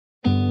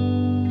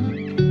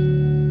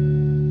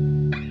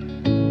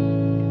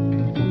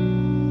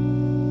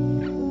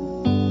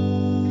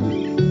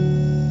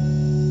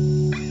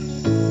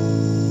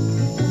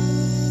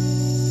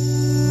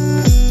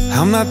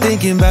I'm not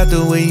thinking about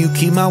the way you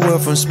keep my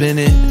world from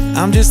spinning.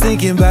 I'm just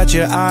thinking about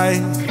your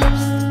eyes.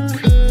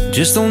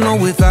 Just don't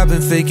know if I've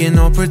been faking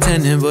or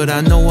pretending, but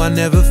I know I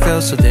never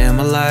felt so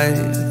damn alive.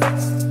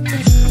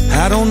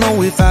 I don't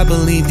know if I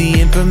believe the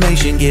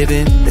information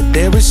given, that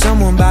there is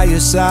someone by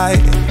your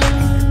side.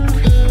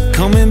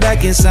 Coming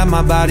back inside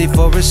my body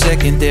for a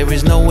second, there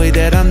is no way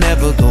that I'm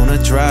never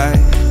gonna try.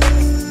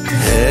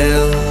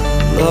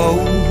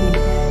 Hello,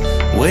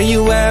 where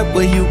you at,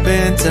 where you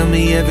been? Tell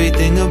me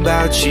everything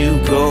about you.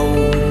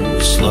 Go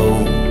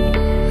slow,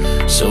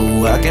 so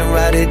I can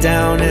write it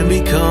down and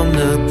become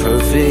the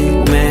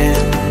perfect man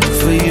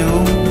for you.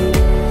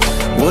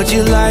 What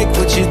you like,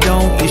 what you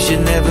don't, you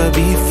should never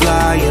be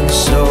flying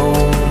so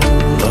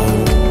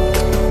low.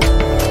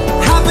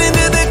 Hop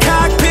into the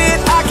cockpit,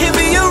 I can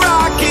be a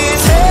rocket.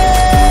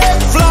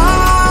 Take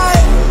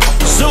flight.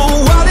 So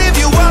what if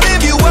you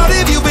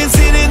been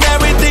sitting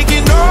there and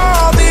thinking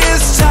all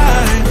this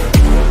time?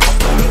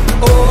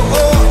 Oh,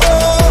 oh,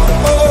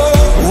 oh,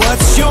 oh.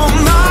 What's your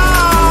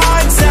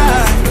mind's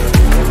eye?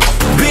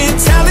 Been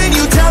telling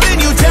you to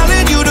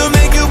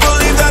make you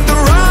believe that the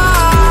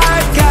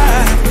right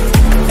guy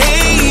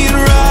ain't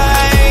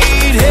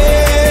right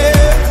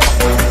here,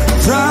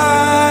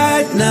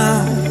 right now,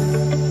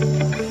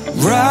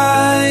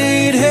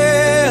 right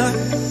here.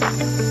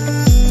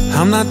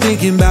 I'm not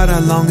thinking about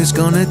how long it's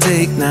gonna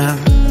take now.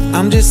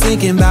 I'm just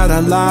thinking about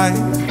our lives.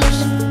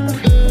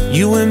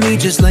 You and me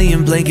just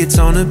laying blankets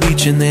on the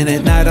beach, and then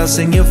at night I'll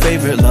sing your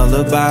favorite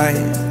lullaby.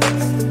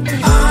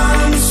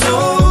 I'm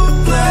so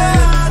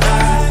glad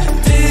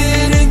I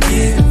didn't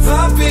give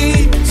up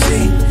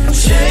easy,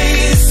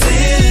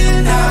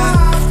 chasing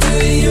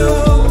after you.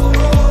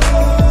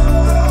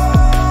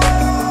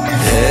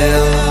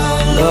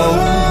 Hello,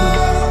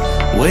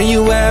 where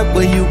you at,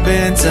 where you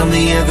been? Tell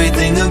me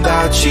everything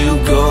about you.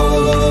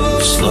 Go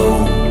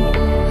slow,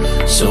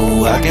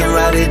 so I can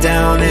write it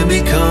down and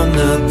become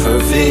the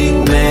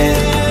perfect man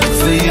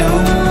for you.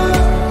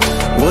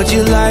 What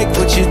you like,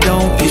 what you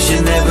don't, you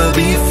should never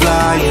be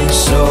flying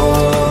so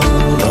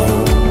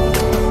low.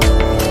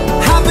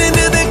 Hop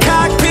into the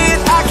cockpit,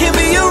 I can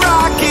be a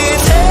rocket.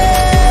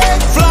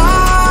 Take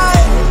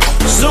flight.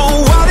 So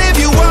what if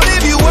you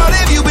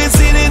been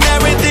sitting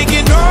there and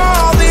thinking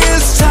all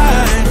this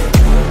time?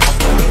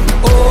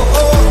 Oh,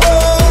 oh,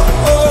 oh,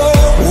 oh.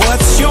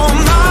 What's your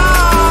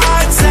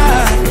mind's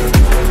eye?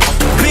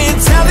 Been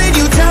telling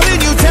you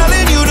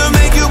to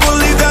make you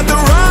believe that the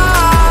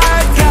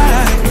right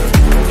guy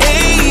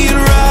ain't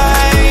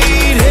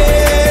right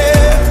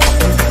here.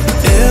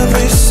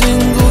 Every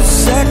single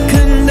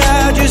second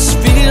I just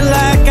feel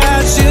like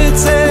I should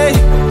say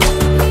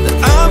that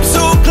I'm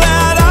so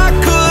glad I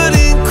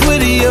couldn't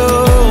quit you.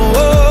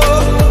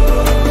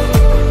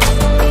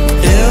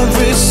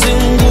 Every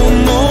single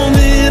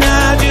moment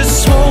I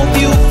just hope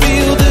you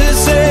feel the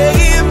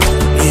same.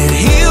 It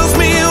heals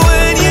me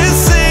when you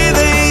say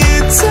that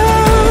you're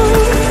done.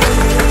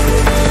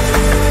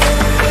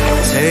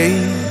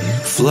 Take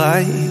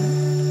flight.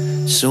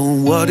 So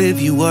what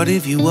if you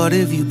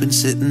been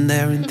sitting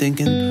there and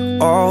thinking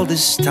all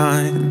this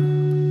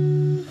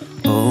time?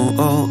 Oh,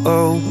 oh,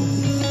 oh.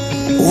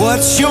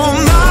 What's your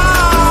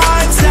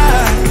mind's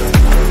eye?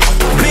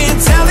 Been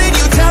telling